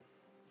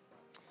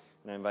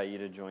And I invite you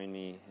to join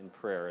me in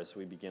prayer as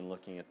we begin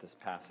looking at this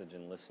passage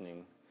and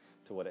listening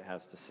to what it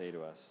has to say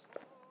to us.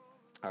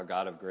 Our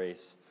God of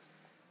grace,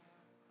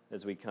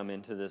 as we come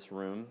into this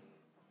room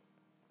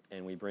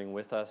and we bring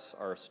with us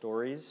our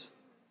stories,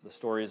 the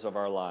stories of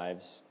our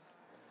lives,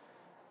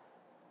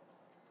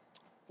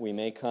 we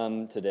may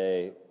come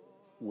today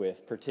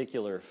with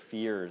particular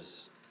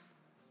fears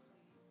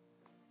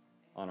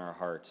on our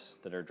hearts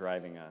that are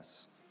driving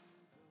us.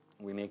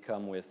 We may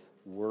come with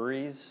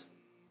worries,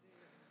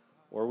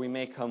 or we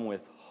may come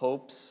with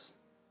hopes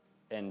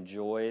and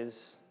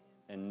joys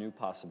and new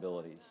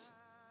possibilities.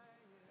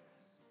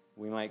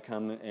 We might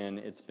come, and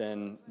it's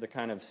been the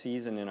kind of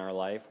season in our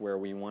life where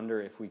we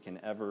wonder if we can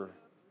ever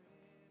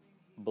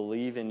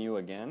believe in you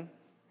again,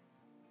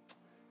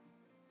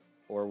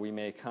 or we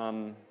may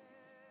come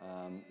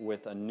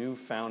with a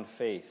newfound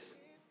faith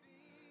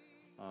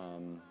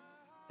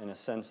in a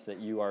sense that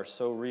you are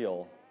so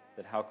real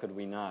that how could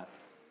we not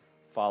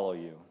follow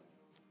you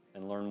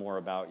and learn more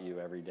about you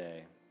every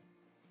day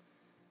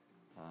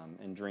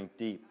and drink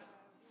deep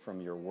from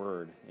your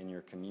word in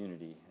your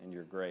community and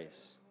your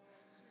grace.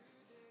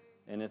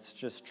 And it's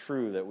just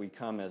true that we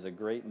come as a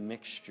great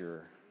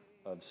mixture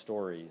of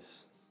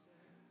stories.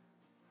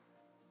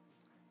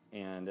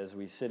 And as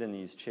we sit in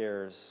these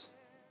chairs,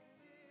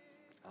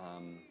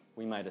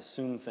 we might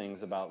assume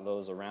things about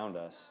those around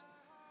us,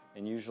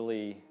 and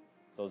usually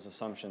those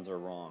assumptions are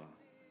wrong.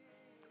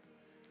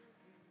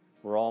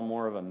 We're all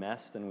more of a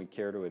mess than we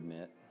care to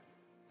admit.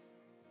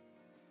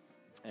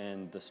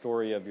 And the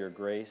story of your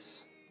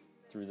grace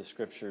through the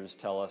scriptures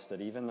tell us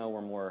that even though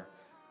we're more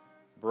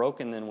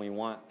broken than we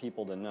want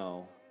people to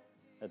know,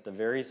 at the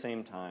very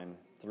same time,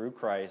 through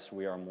Christ,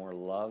 we are more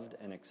loved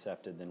and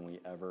accepted than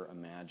we ever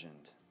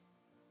imagined.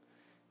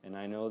 And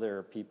I know there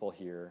are people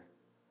here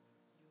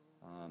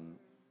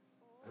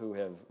who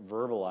have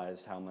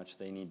verbalized how much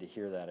they need to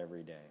hear that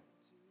every day.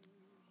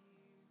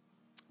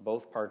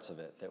 Both parts of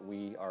it, that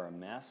we are a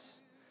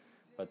mess,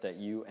 but that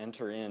you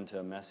enter into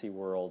a messy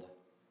world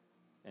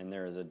and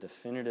there is a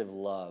definitive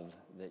love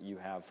that you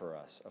have for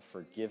us, a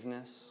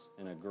forgiveness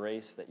and a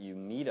grace that you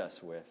meet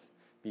us with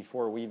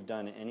before we've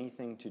done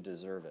anything to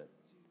deserve it.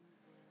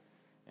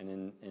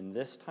 And in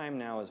this time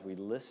now, as we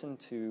listen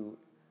to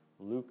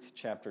Luke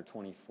chapter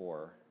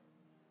 24,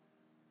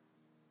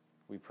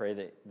 we pray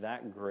that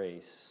that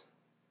grace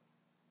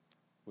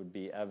would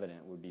be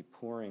evident, would be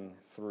pouring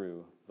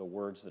through the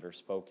words that are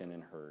spoken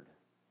and heard.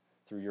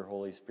 Through your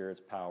Holy Spirit's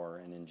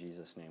power, and in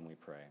Jesus' name we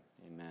pray.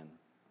 Amen.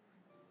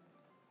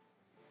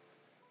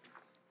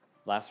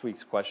 Last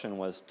week's question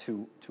was,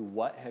 to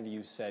what have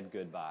you said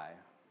goodbye?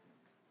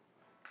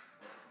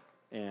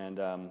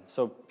 And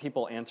so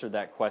people answered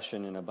that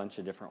question in a bunch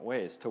of different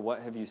ways. To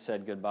what have you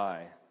said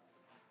goodbye?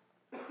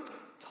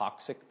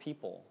 Toxic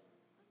people.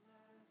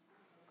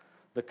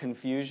 The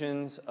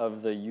confusions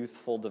of the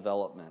youthful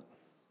development.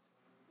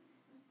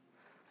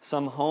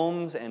 Some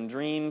homes and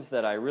dreams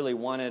that I really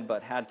wanted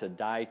but had to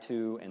die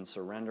to and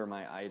surrender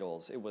my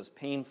idols. It was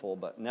painful,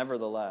 but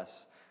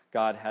nevertheless,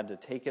 God had to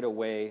take it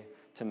away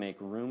to make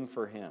room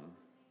for Him.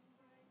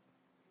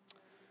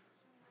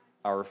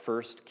 Our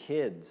first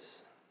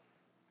kids.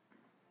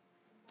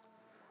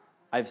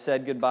 I've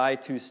said goodbye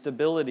to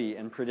stability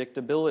and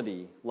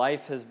predictability.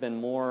 Life has been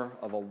more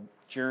of a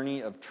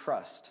journey of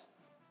trust.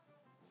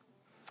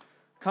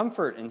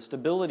 Comfort and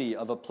stability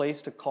of a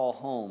place to call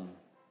home.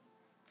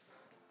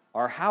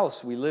 Our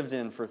house we lived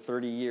in for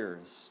 30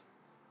 years.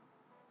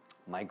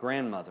 My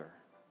grandmother.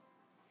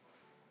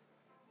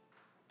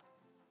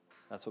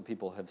 That's what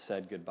people have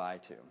said goodbye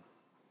to.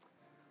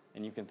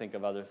 And you can think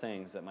of other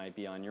things that might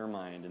be on your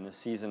mind in this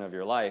season of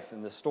your life.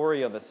 And the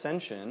story of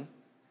ascension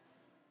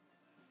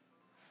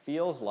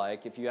feels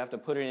like, if you have to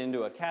put it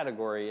into a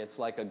category, it's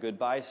like a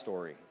goodbye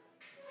story.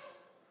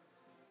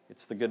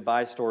 It's the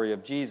goodbye story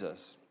of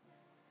Jesus.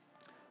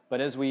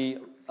 But as we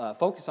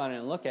focus on it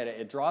and look at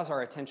it, it draws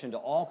our attention to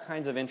all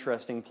kinds of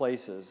interesting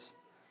places.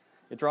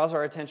 It draws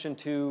our attention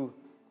to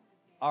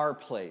our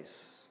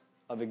place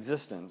of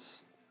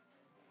existence,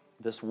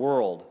 this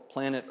world,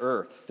 planet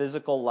Earth,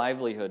 physical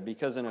livelihood,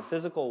 because in a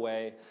physical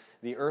way,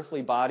 the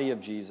earthly body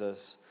of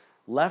Jesus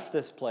left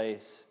this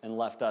place and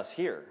left us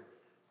here.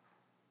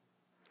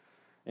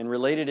 And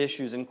related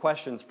issues and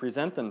questions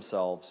present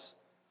themselves.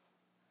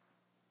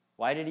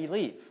 Why did He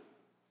leave?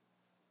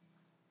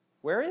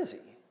 Where is He?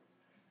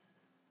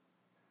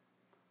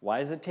 Why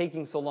is it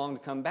taking so long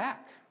to come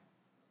back?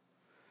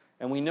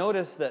 And we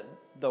notice that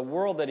the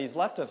world that He's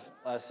left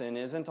us in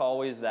isn't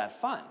always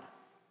that fun.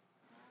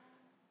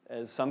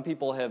 As some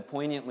people have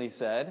poignantly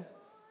said,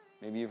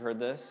 maybe you've heard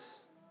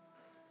this,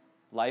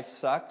 life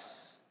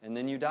sucks and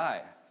then you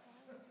die.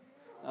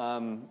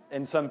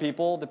 And some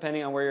people,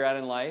 depending on where you're at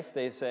in life,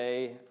 they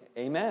say,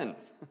 amen.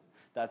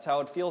 That's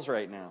how it feels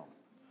right now.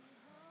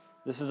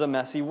 This is a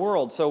messy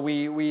world. So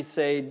we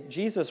say,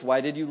 Jesus,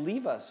 why did you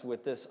leave us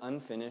with this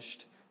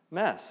unfinished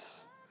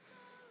mess?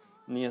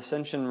 And the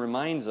ascension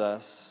reminds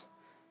us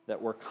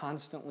that we're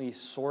constantly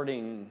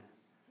sorting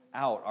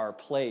out our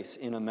place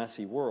in a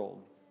messy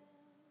world.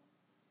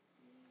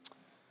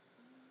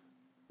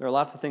 There are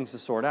lots of things to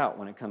sort out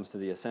when it comes to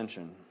the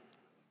ascension.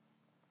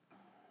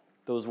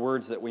 Those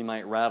words that we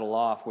might rattle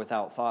off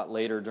without thought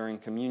later during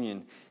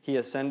communion. He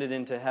ascended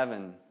into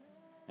heaven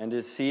and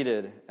is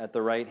seated at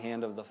the right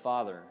hand of the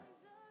Father.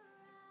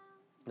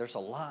 There's a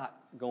lot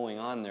going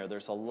on there.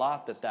 There's a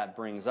lot that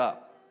brings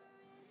up.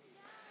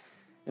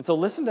 And so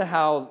listen to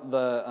how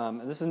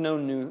this is no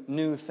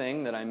new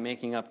thing that I'm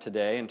making up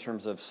today in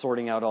terms of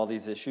sorting out all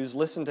these issues.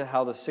 Listen to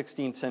how the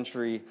 16th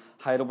century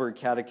Heidelberg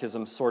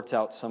Catechism sorts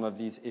out some of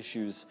these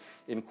issues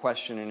in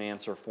question and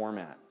answer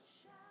format.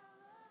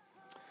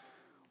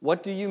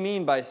 What do you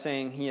mean by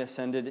saying he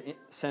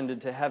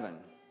ascended to heaven?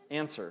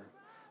 Answer: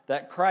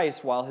 that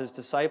Christ, while his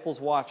disciples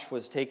watched,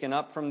 was taken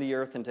up from the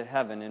earth into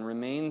heaven and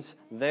remains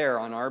there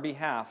on our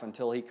behalf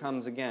until he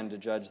comes again to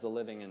judge the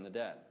living and the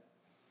dead.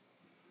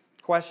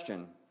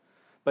 Question: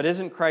 but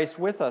isn't Christ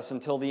with us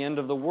until the end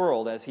of the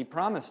world as he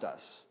promised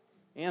us?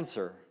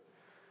 Answer: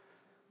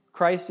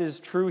 Christ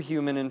is true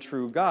human and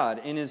true God.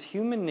 In his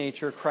human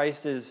nature,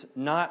 Christ is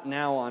not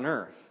now on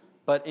earth,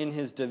 but in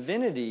his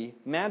divinity,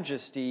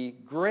 majesty,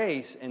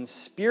 grace, and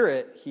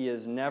spirit, he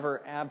is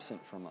never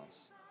absent from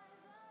us.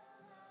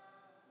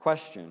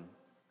 Question: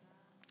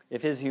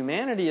 if his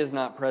humanity is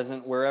not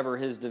present wherever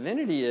his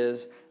divinity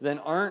is, then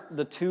aren't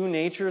the two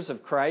natures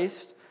of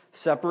Christ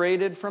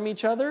separated from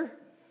each other?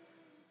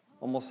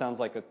 Almost sounds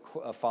like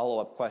a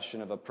follow-up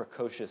question of a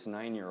precocious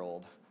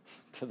 9-year-old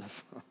to the,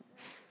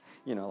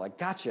 like,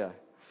 gotcha.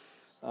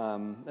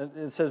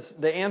 It says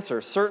the answer: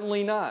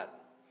 certainly not.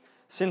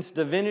 Since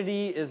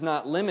divinity is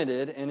not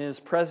limited and is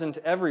present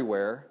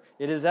everywhere,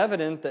 it is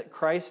evident that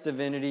Christ's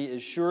divinity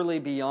is surely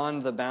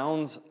beyond the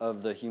bounds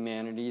of the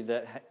humanity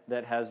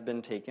that has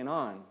been taken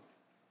on.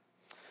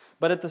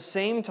 But at the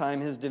same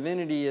time, his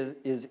divinity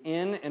is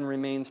in and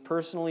remains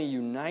personally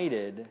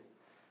united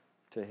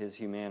to his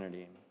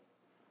humanity.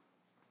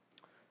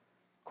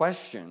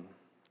 Question: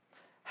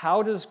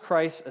 how does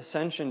Christ's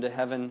ascension to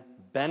heaven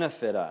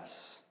benefit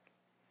us?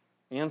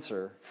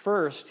 Answer: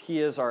 first, he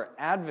is our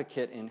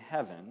advocate in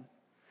heaven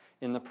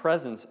in the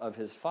presence of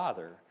his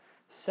Father.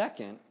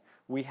 Second,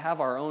 we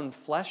have our own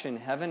flesh in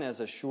heaven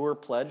as a sure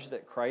pledge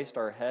that Christ,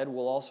 our head,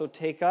 will also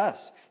take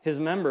us, his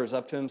members,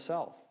 up to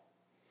himself.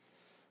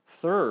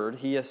 Third,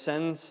 he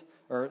sends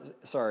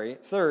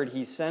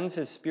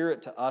his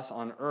Spirit to us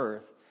on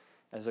earth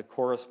as a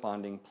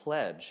corresponding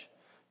pledge.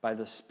 By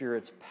the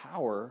Spirit's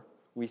power,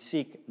 we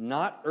seek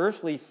not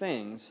earthly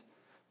things,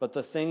 but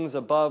the things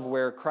above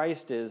where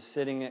Christ is,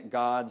 sitting at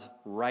God's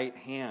right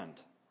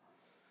hand.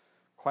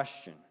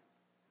 Question: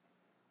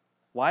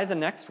 why the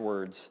next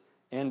words,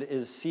 and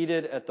is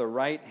seated at the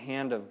right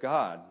hand of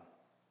God?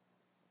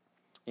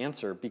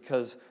 Answer: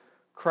 because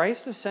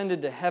Christ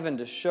ascended to heaven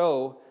to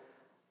show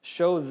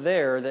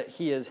there that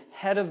he is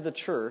head of the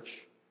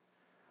church,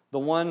 the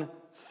one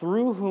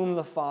through whom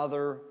the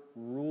Father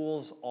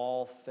rules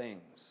all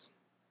things.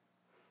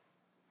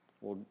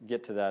 We'll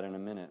get to that in a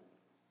minute.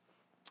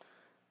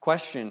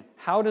 Question: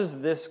 how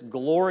does this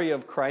glory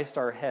of Christ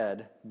our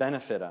head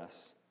benefit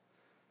us?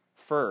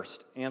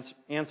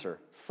 Answer: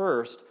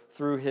 first,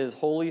 through his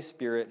Holy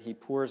Spirit, he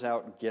pours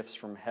out gifts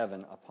from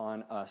heaven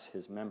upon us,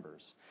 his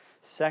members.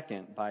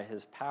 Second, by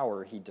his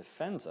power, he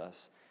defends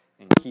us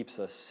and keeps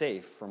us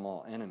safe from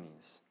all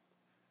enemies.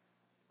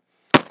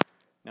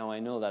 Now, I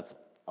know that's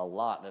a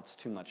lot. That's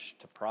too much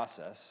to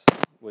process.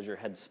 Was your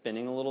head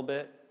spinning a little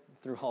bit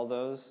through all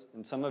those?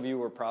 And some of you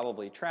were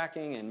probably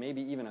tracking, and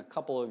maybe even a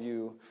couple of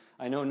you,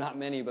 I know not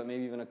many, but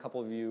maybe even a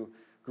couple of you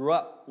grew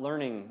up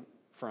learning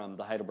from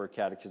the Heidelberg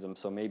Catechism,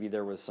 so maybe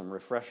there was some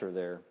refresher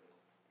there.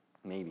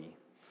 Maybe.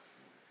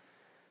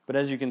 But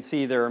as you can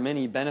see, there are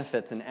many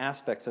benefits and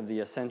aspects of the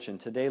ascension.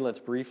 Today, let's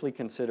briefly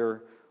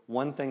consider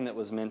one thing that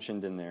was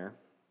mentioned in there: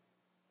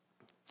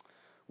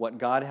 what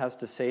God has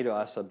to say to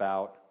us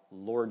about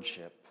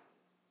lordship.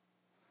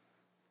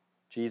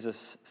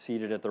 Jesus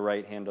seated at the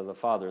right hand of the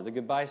Father. The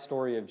goodbye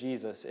story of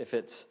Jesus, if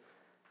it's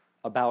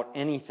about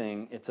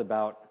anything, it's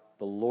about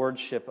the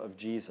lordship of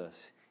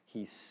Jesus.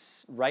 He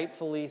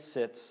rightfully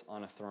sits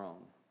on a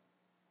throne.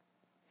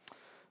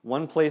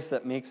 One place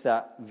that makes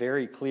that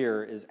very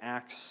clear is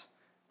Acts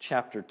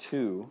chapter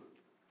 2,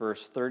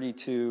 verse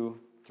 32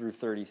 through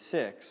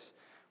 36,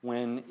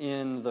 when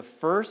in the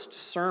first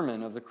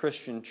sermon of the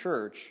Christian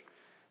church,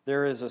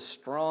 there is a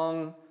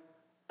strong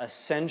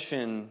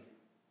ascension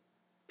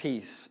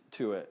piece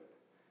to it.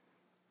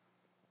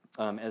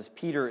 As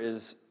Peter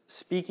is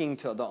speaking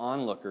to the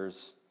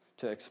onlookers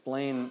to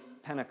explain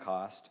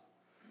Pentecost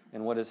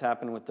and what has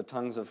happened with the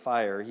tongues of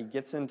fire, he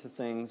gets into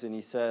things and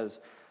he says,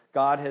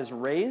 God has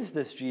raised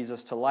this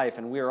Jesus to life,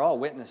 and we are all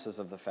witnesses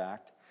of the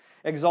fact.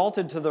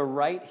 Exalted to the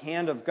right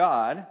hand of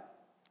God,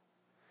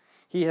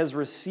 he has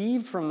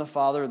received from the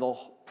Father the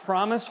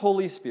promised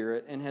Holy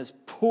Spirit and has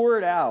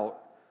poured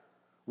out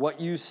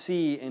what you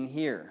see and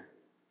hear.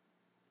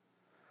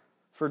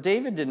 For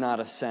David did not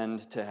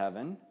ascend to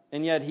heaven,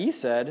 and yet he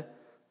said,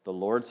 the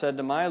Lord said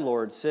to my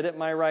Lord, sit at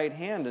my right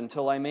hand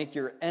until I make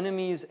your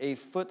enemies a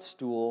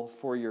footstool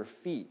for your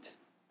feet.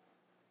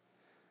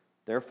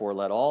 Therefore,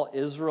 let all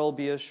Israel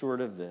be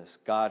assured of this: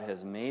 God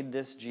has made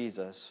this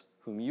Jesus,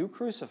 whom you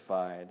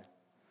crucified,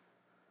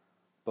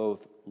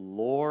 both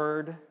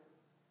Lord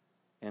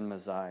and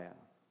Messiah.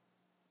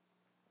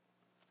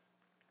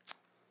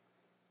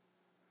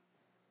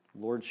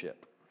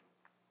 Lordship.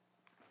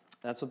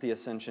 That's what the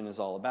ascension is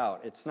all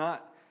about. It's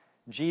not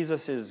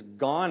Jesus is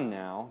gone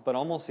now, but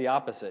almost the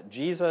opposite.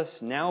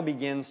 Jesus now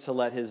begins to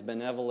let his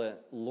benevolent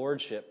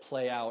lordship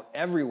play out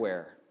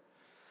everywhere.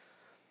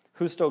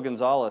 Justo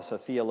Gonzalez, a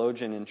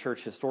theologian and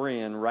church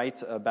historian,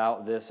 writes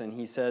about this, and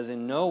he says,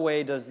 "In no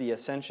way does the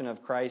ascension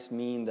of Christ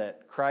mean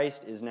that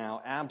Christ is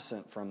now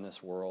absent from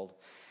this world.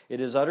 It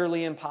is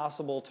utterly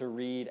impossible to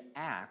read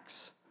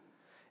Acts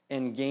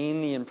and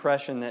gain the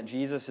impression that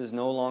Jesus is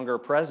no longer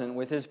present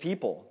with his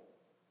people."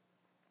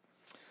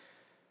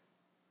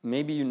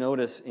 Maybe you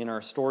notice in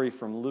our story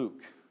from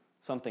Luke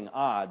something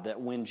odd, that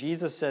when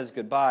Jesus says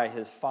goodbye,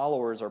 his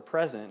followers are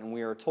present, and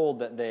we are told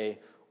that they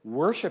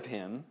worship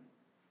him,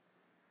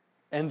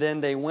 and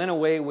then they went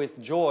away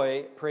with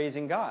joy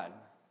praising God.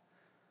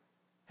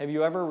 Have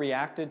you ever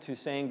reacted to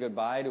saying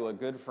goodbye to a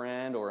good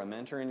friend or a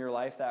mentor in your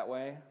life that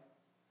way?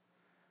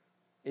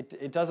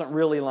 It doesn't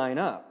really line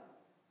up.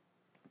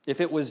 If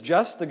it was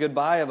just the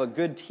goodbye of a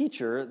good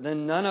teacher,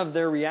 then none of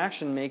their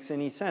reaction makes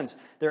any sense.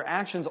 Their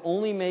actions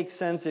only make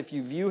sense if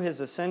you view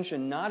his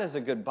ascension not as a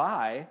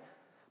goodbye,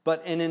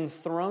 but an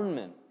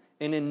enthronement,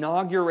 an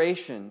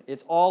inauguration.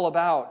 It's all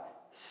about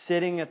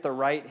sitting at the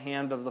right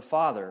hand of the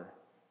Father.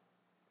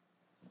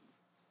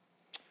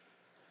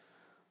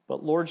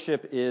 But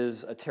lordship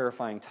is a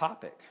terrifying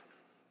topic.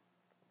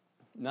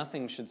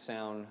 Nothing should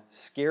sound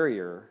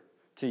scarier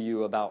to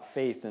you about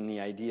faith than the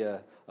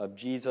idea of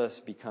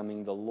Jesus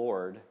becoming the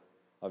Lord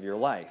of your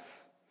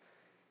life.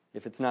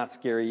 If it's not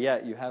scary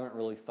yet, you haven't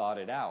really thought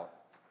it out.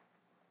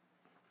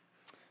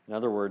 In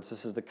other words,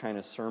 this is the kind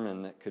of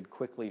sermon that could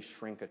quickly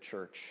shrink a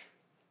church.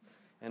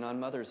 And on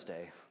Mother's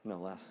Day, no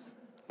less,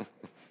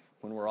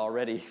 when we're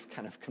already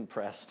kind of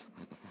compressed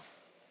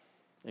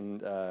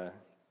and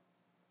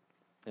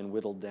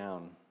whittled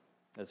down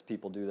as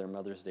people do their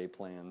Mother's Day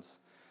plans.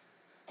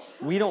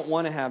 We don't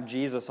want to have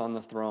Jesus on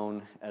the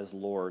throne as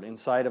Lord.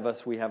 Inside of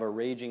us, we have a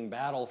raging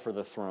battle for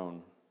the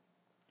throne.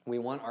 We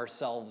want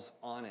ourselves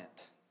on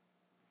it.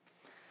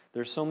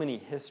 There's so many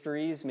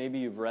histories, maybe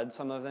you've read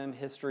some of them,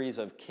 histories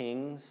of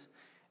kings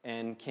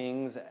and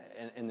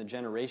the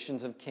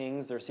generations of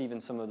kings. There's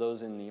even some of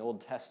those in the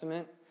Old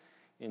Testament,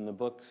 in the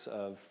books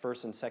of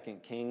 1st and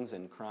 2nd Kings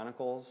and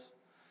Chronicles.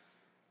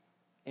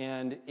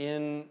 And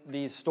in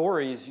these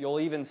stories, you'll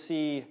even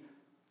see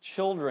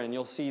children,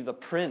 you'll see the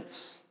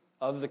prince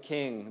of the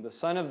king, the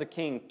son of the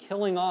king,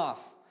 killing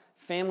off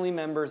family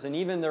members and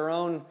even their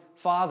own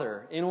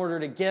father in order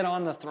to get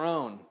on the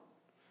throne.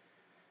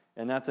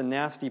 And that's a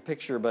nasty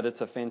picture, but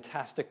it's a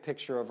fantastic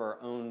picture of our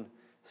own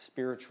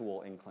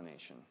spiritual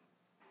inclination,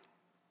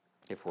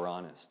 if we're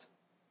honest.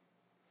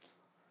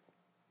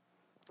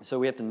 So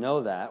we have to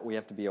know that. We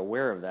have to be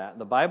aware of that.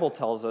 The Bible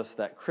tells us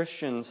that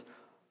Christians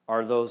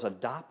are those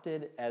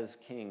adopted as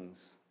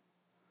kings.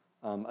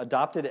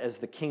 Adopted as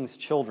the king's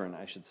children,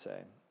 I should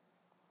say.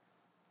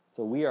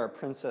 So we are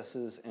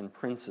princesses and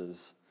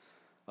princes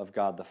of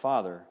God the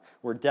Father.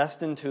 We're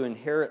destined to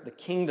inherit the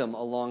kingdom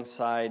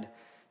alongside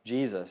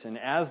Jesus. And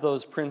as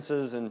those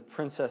princes and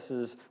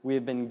princesses, we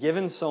have been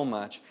given so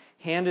much,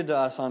 handed to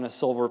us on a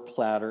silver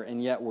platter,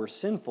 and yet we're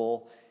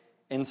sinful.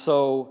 And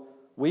so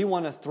we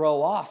want to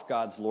throw off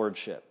God's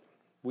lordship.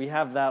 We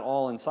have that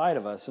all inside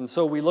of us. And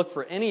so we look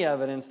for any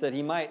evidence that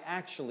he might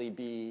actually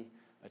be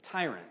a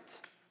tyrant.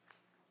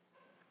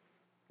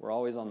 We're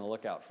always on the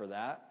lookout for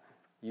that.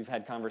 You've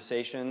had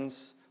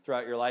conversations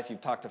throughout your life.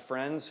 You've talked to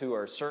friends who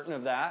are certain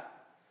of that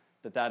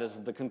is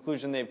the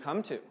conclusion they've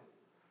come to.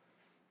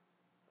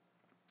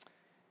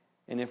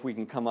 And if we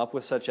can come up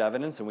with such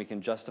evidence, and we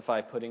can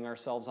justify putting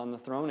ourselves on the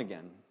throne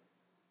again.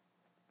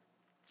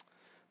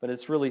 But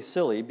it's really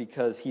silly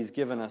because he's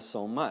given us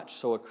so much.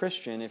 So a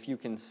Christian, if you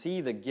can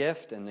see the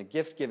gift and the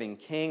gift-giving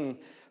king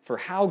for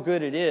how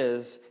good it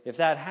is, if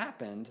that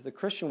happened, the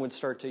Christian would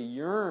start to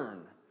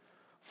yearn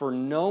for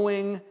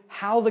knowing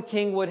how the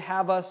king would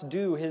have us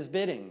do his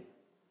bidding.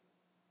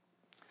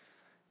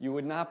 You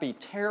would not be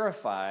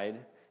terrified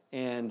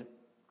and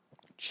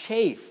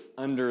chafe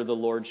under the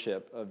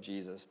lordship of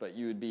Jesus, but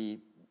you would be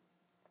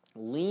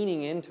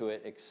leaning into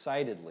it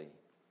excitedly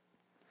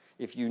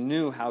if you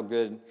knew how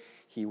good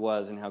he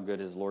was and how good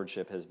his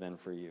lordship has been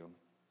for you.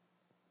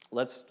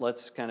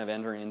 Let's kind of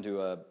enter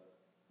into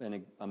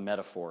a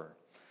metaphor.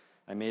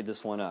 I made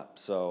this one up,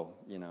 so,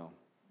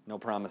 no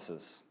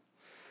promises.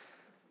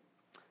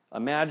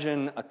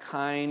 Imagine a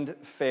kind,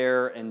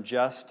 fair, and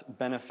just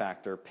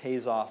benefactor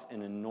pays off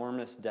an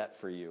enormous debt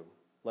for you.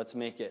 Let's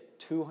make it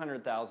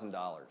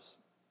 $200,000.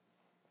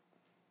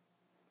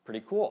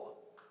 Pretty cool.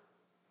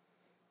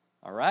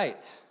 All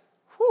right.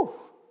 Whew.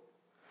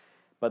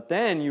 But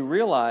then you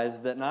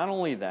realize that not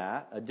only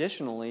that,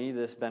 additionally,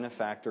 this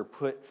benefactor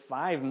put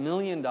 $5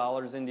 million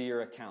into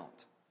your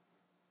account.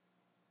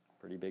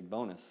 Pretty big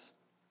bonus.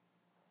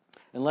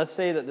 And let's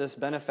say that this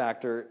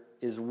benefactor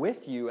is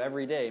with you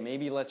every day.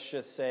 Maybe let's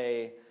just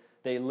say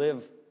they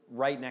live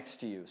right next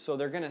to you. So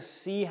they're going to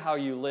see how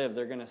you live.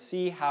 They're going to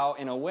see how,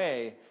 in a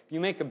way, if you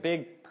make a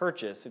big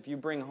purchase, if you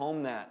bring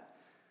home that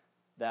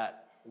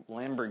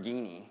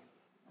Lamborghini,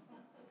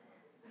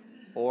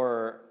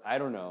 or I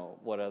don't know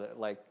what other,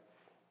 like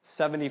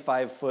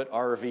 75-foot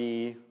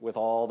RV with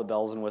all the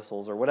bells and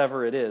whistles or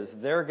whatever it is,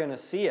 they're going to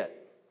see it.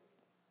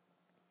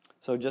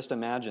 So just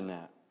imagine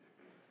that.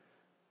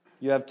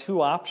 You have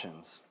two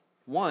options.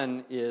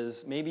 One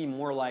is maybe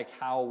more like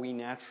how we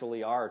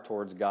naturally are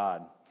towards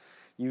God.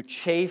 You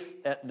chafe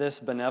at this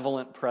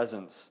benevolent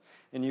presence,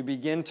 and you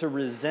begin to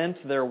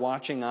resent their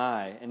watching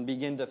eye and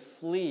begin to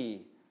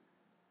flee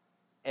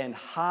and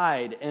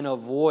hide and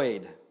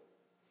avoid.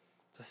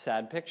 It's a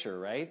sad picture,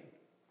 right?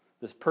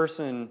 This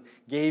person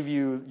gave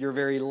you your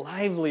very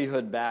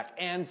livelihood back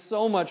and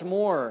so much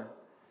more,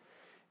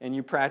 and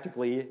you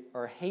practically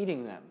are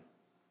hating them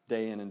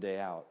day in and day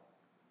out.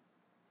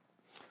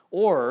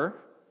 Or,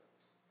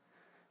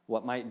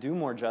 what might do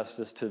more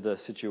justice to the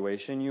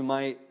situation, you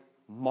might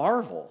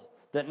marvel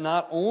that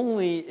not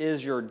only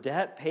is your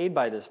debt paid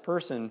by this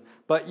person,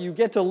 but you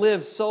get to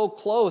live so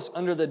close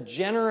under the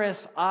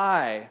generous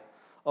eye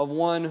of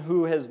one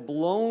who has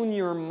blown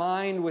your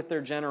mind with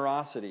their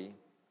generosity.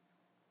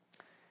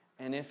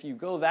 And if you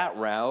go that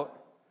route,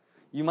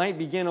 you might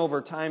begin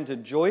over time to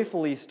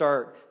joyfully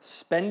start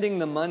spending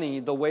the money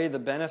the way the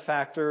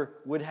benefactor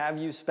would have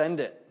you spend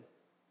it.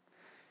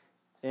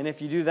 And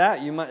if you do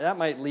that, that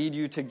might lead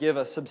you to give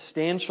a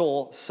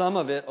substantial sum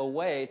of it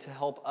away to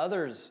help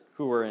others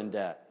who are in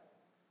debt.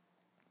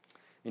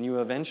 And you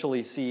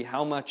eventually see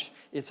how much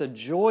it's a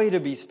joy to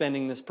be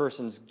spending this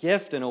person's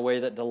gift in a way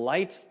that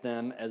delights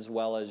them as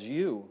well as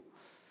you,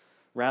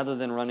 rather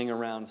than running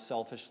around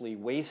selfishly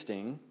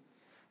wasting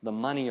the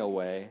money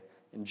away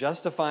and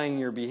justifying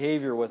your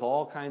behavior with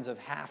all kinds of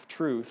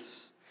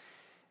half-truths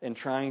and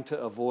trying to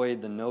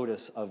avoid the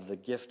notice of the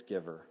gift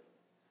giver.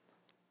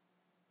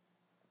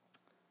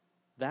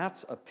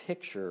 That's a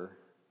picture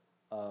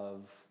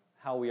of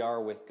how we are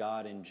with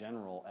God in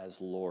general as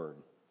Lord.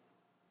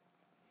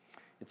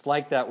 It's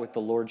like that with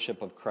the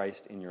lordship of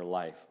Christ in your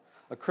life.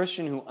 A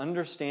Christian who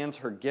understands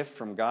her gift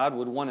from God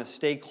would want to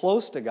stay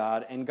close to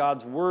God and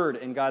God's word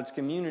and God's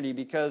community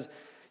because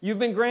you've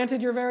been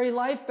granted your very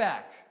life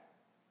back.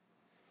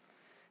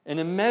 An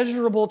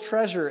immeasurable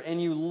treasure,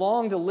 and you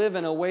long to live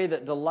in a way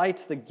that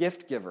delights the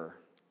gift giver.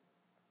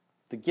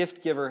 The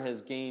gift giver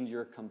has gained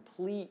your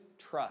complete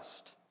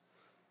trust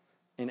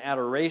and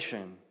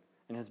adoration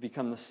and has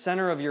become the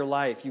center of your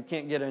life. You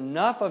can't get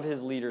enough of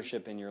his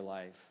leadership in your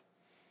life.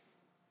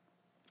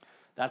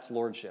 That's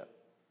lordship.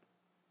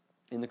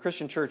 In the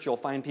Christian church, you'll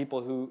find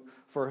people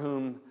for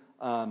whom,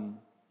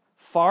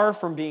 far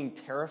from being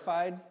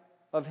terrified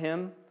of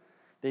him,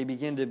 they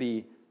begin to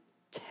be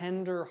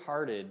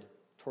tender-hearted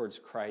towards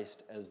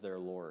Christ as their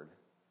Lord.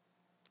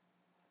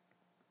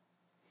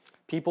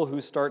 People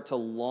who start to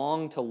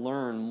long to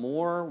learn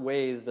more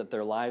ways that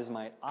their lives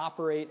might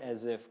operate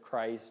as if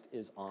Christ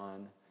is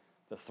on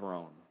the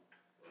throne,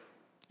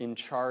 in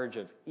charge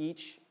of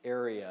each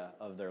area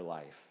of their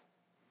life.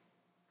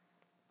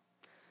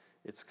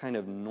 It's kind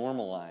of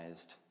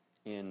normalized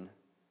in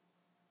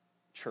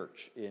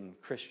church, in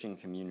Christian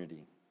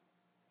community.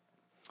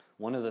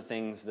 One of the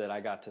things that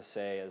I got to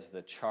say as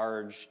the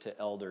charge to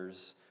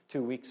elders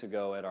 2 weeks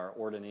ago at our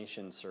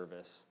ordination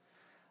service,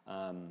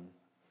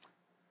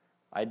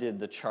 I did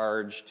the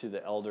charge to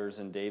the elders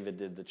and David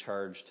did the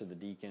charge to the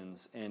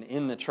deacons. And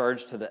in the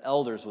charge to the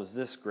elders was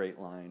this great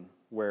line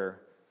where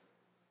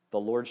the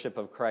lordship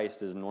of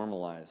Christ is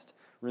normalized.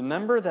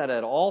 Remember that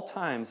at all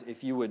times,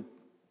 if you would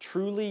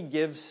truly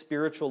give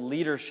spiritual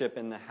leadership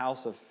in the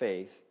house of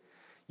faith,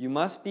 you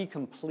must be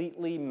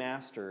completely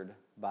mastered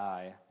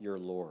by your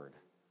Lord.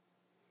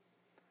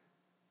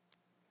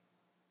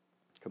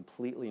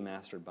 Completely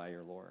mastered by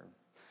your Lord.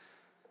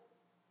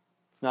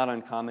 It's not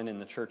uncommon in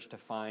the church to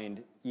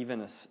find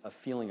even a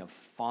feeling of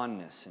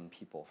fondness in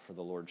people for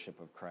the lordship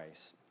of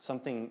Christ.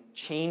 Something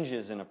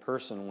changes in a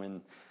person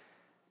when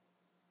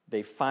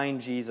they find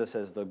Jesus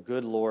as the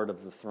good Lord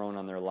of the throne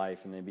on their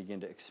life and they begin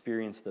to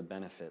experience the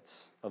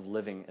benefits of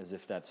living as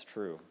if that's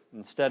true.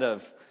 Instead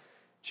of,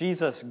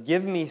 Jesus,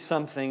 give me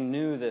something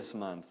new this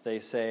month, they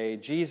say,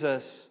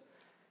 Jesus,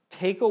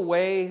 take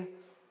away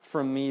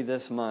from me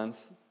this month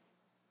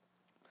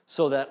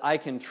so that I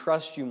can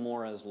trust you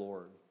more as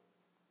Lord.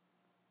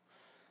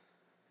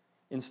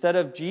 Instead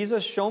of,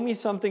 Jesus, show me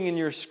something in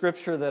your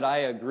scripture that I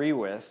agree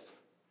with,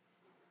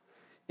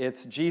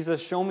 it's,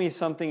 Jesus, show me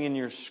something in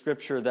your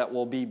scripture that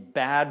will be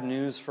bad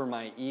news for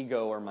my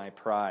ego or my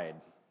pride,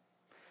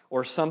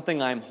 or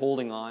something I'm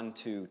holding on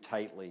to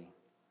tightly.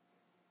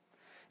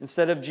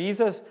 Instead of,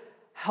 Jesus,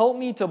 help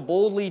me to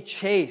boldly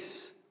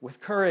chase with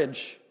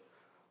courage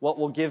what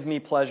will give me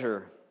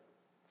pleasure.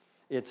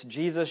 It's,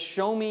 Jesus,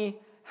 show me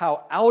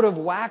how out of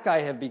whack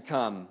I have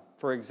become,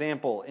 for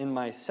example, in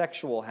my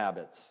sexual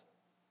habits.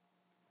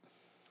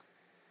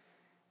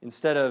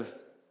 Instead of,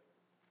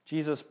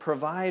 Jesus,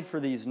 provide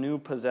for these new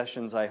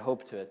possessions I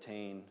hope to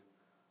attain,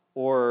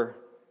 or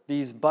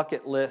these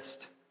bucket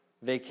list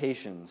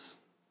vacations.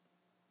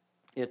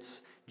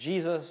 It's,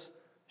 Jesus,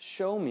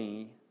 show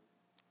me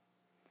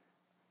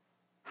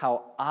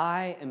how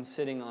I am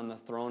sitting on the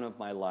throne of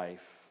my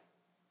life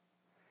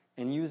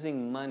and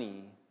using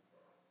money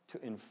to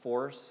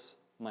enforce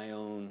my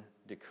own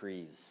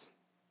decrees.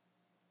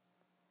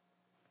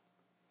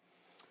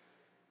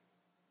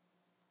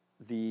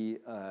 The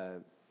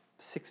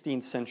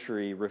 16th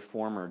century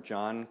reformer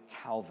John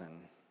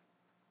Calvin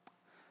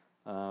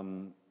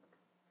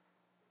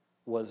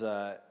was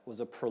a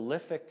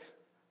prolific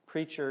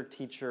preacher,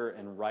 teacher,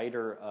 and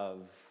writer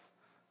of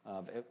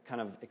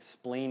kind of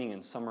explaining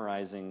and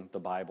summarizing the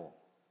Bible.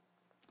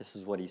 This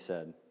is what he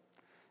said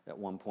at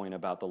one point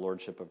about the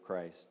Lordship of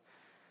Christ.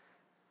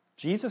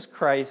 Jesus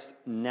Christ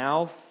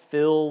now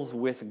fills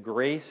with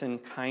grace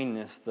and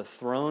kindness the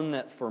throne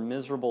that for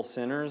miserable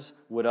sinners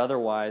would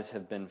otherwise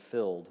have been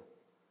filled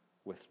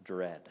with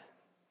dread.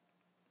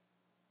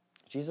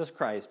 Jesus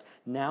Christ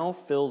now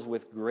fills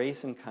with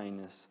grace and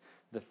kindness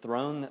the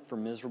throne that for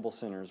miserable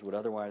sinners would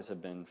otherwise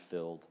have been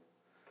filled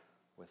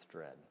with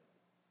dread.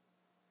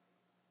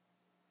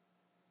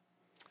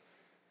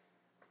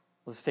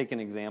 Let's take an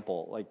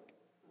example, like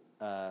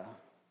kind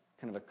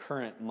of a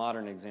current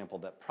modern example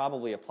that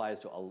probably applies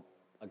to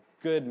a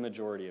good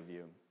majority of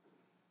you.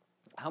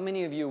 How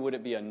many of you would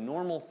it be a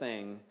normal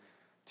thing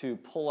to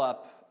pull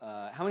up,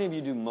 how many of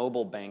you do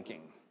mobile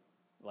banking?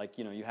 Like,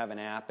 you have an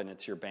app and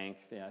it's your bank.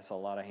 Yeah, I saw a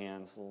lot of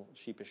hands, little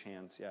sheepish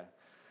hands, yeah.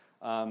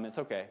 It's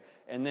okay.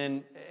 And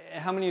then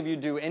how many of you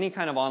do any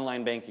kind of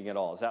online banking at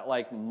all? Is that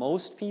like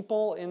most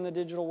people in the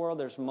digital world?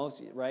 There's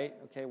most, right?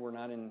 Okay, we're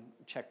not in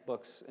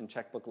checkbooks and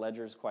checkbook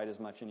ledgers quite as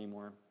much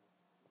anymore.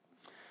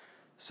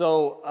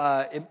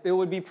 So it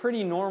would be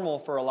pretty normal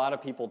for a lot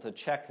of people to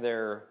check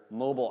their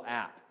mobile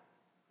app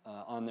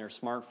on their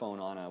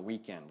smartphone on a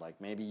weekend. Like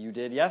maybe you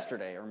did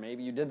yesterday, or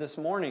maybe you did this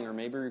morning, or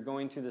maybe you're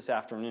going to this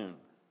afternoon.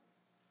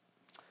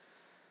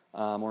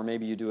 Or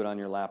maybe you do it on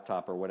your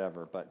laptop or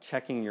whatever, but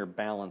checking your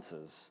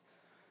balances.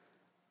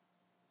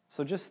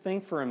 So just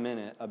think for a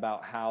minute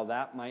about how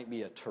that might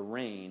be a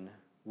terrain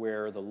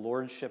where the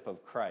Lordship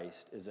of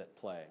Christ is at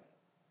play.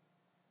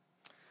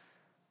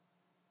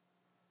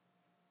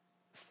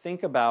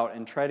 Think about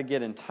and try to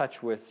get in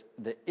touch with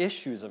the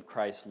issues of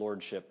Christ's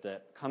Lordship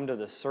that come to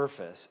the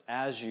surface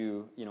as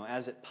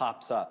as it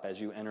pops up, as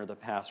you enter the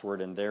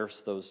password, and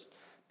there's those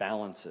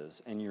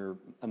balances, and your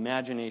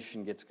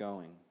imagination gets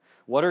going.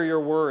 What are your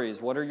worries?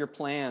 What are your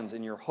plans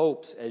and your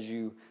hopes as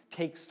you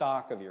take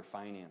stock of your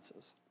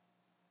finances?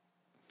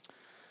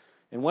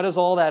 And what does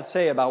all that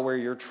say about where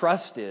your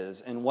trust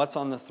is and what's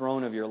on the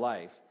throne of your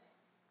life?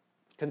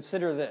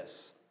 Consider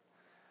this.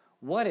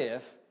 What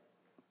if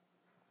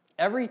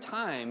every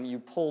time you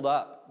pulled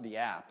up the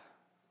app,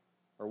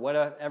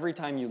 or every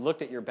time you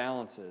looked at your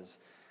balances,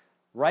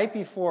 right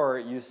before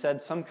you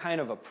said some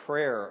kind of a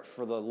prayer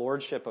for the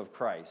Lordship of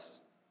Christ?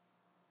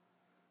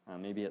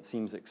 Maybe it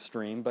seems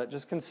extreme, but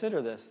just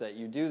consider this, that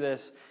you do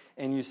this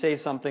and you say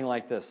something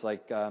like this,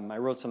 like I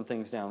wrote some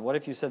things down. What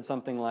if you said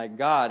something like,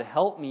 God,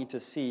 help me to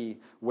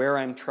see where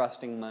I'm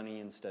trusting money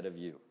instead of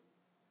you.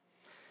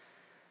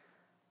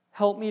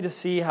 Help me to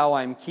see how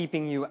I'm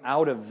keeping you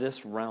out of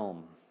this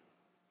realm.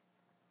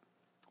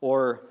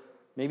 Or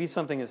maybe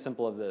something as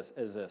simple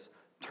as this.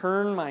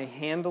 Turn my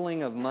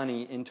handling of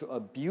money into a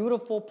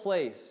beautiful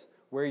place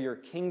where your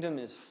kingdom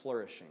is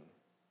flourishing.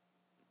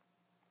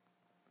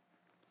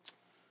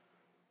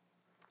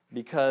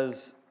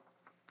 Because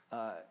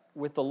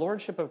with the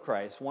Lordship of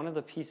Christ, one of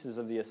the pieces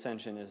of the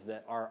ascension is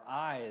that our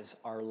eyes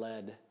are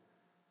led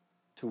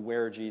to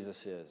where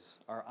Jesus is.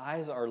 Our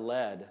eyes are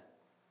led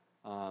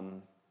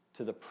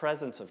to the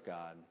presence of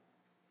God.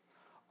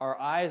 Our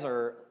eyes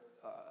are,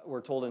 we're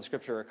told in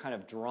Scripture, are kind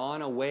of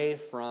drawn away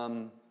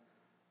from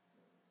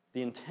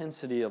the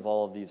intensity of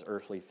all of these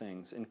earthly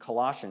things. In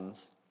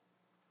Colossians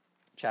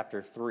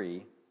chapter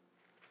 3,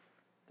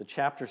 the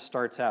chapter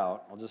starts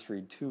out, I'll just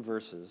read 2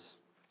 verses.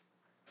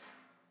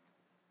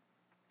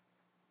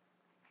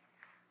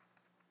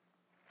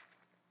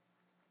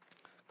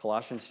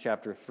 Colossians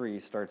chapter 3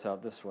 starts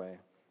out this way.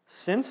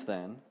 Since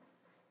then,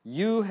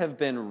 you have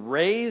been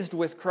raised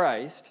with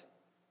Christ.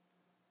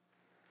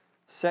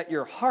 Set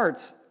your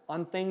hearts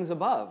on things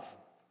above,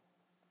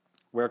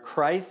 where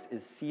Christ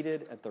is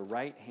seated at the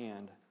right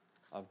hand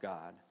of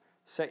God.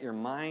 Set your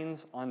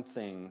minds on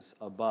things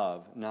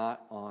above,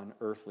 not on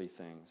earthly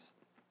things.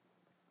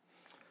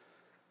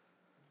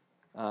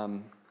 I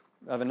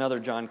have another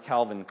John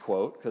Calvin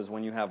quote, because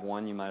when you have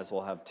one, you might as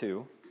well have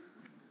two.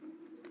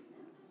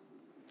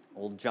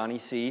 Old Johnny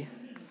C.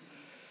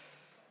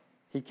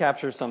 He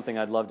captures something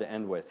I'd love to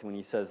end with when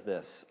he says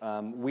this.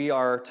 We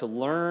are to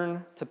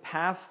learn to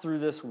pass through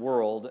this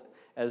world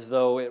as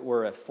though it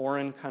were a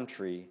foreign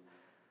country,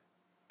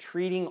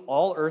 treating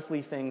all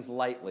earthly things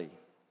lightly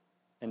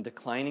and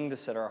declining to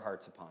set our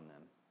hearts upon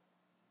them.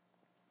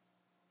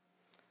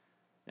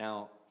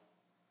 Now,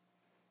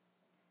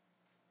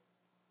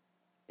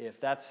 if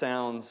that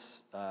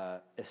sounds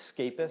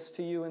escapist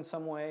to you in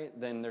some way,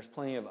 then there's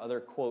plenty of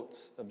other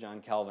quotes of John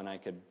Calvin I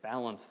could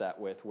balance that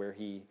with, where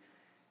he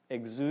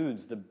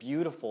exudes the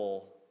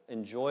beautiful,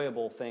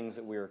 enjoyable things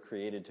that we were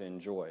created to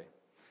enjoy.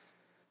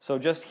 So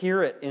just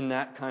hear it in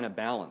that kind of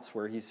balance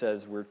where he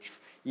says,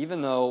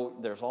 even though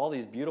there's all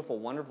these beautiful,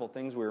 wonderful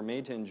things we were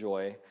made to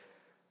enjoy,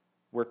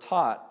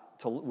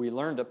 we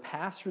learn to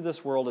pass through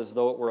this world as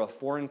though it were a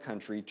foreign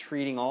country,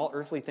 treating all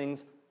earthly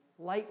things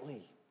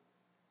lightly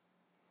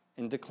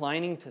and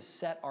declining to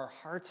set our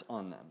hearts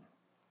on them.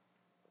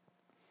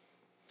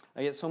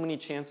 I get so many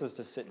chances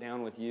to sit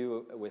down with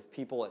you, with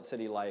people at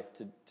City Life,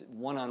 to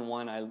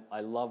one-on-one.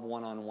 I love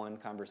one-on-one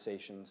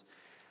conversations.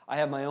 I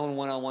have my own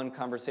one-on-one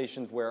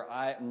conversations where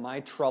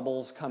my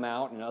troubles come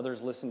out and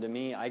others listen to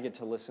me. I get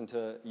to listen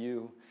to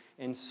you.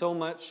 And so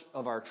much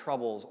of our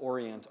troubles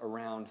orient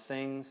around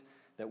things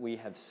that we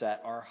have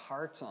set our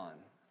hearts on.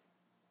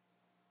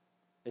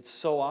 It's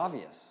so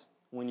obvious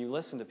when you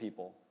listen to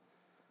people.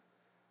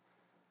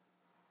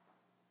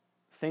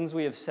 Things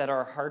we have set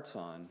our hearts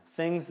on.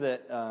 Things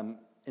that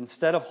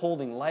instead of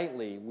holding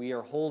lightly, we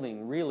are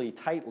holding really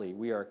tightly.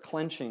 We are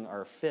clenching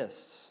our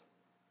fists.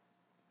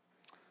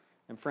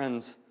 And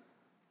friends,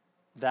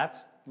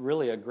 that's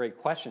really a great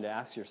question to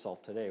ask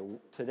yourself today.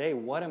 Today,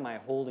 what am I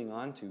holding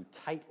on to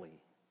tightly?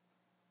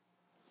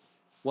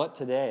 What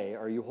today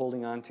are you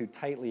holding on to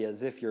tightly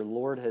as if your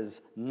Lord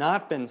has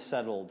not been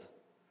settled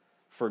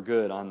for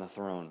good on the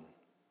throne?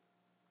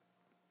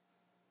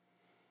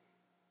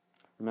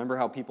 Remember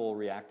how people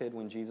reacted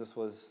when Jesus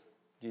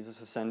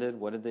ascended?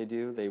 What did they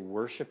do? They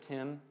worshiped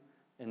him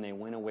and they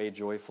went away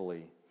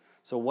joyfully.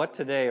 So what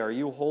today are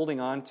you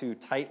holding on to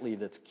tightly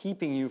that's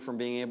keeping you from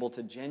being able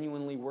to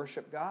genuinely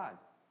worship God?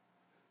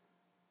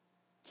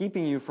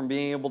 Keeping you from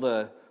being able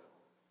to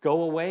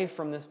go away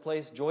from this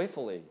place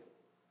joyfully?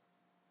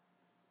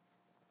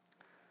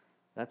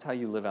 That's how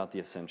you live out the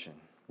ascension.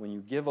 When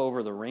you give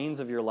over the reins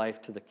of your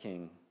life to the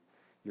King,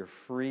 you're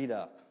freed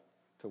up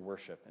to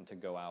worship and to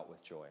go out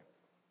with joy.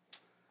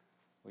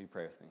 Will you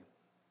pray with me?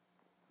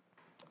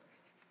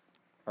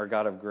 Our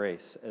God of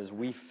grace, as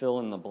we fill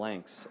in the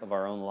blanks of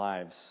our own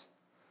lives,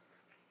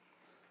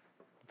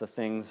 the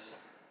things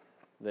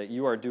that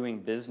you are doing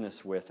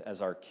business with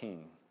as our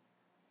King,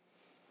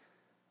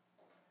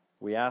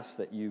 we ask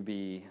that you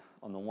be,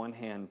 on the one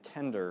hand,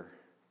 tender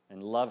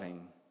and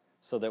loving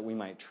so that we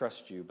might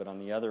trust you, but on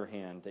the other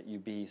hand, that you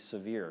be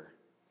severe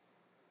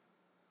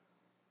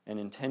and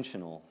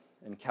intentional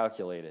and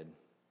calculated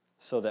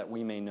so that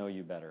we may know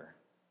you better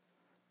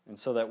and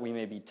so that we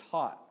may be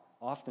taught,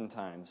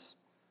 oftentimes,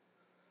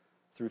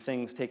 through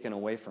things taken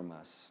away from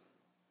us,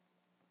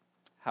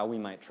 how we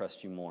might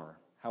trust you more,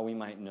 how we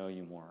might know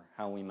you more,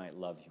 how we might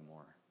love you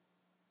more.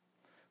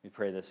 We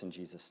pray this in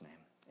Jesus' name.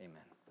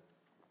 Amen.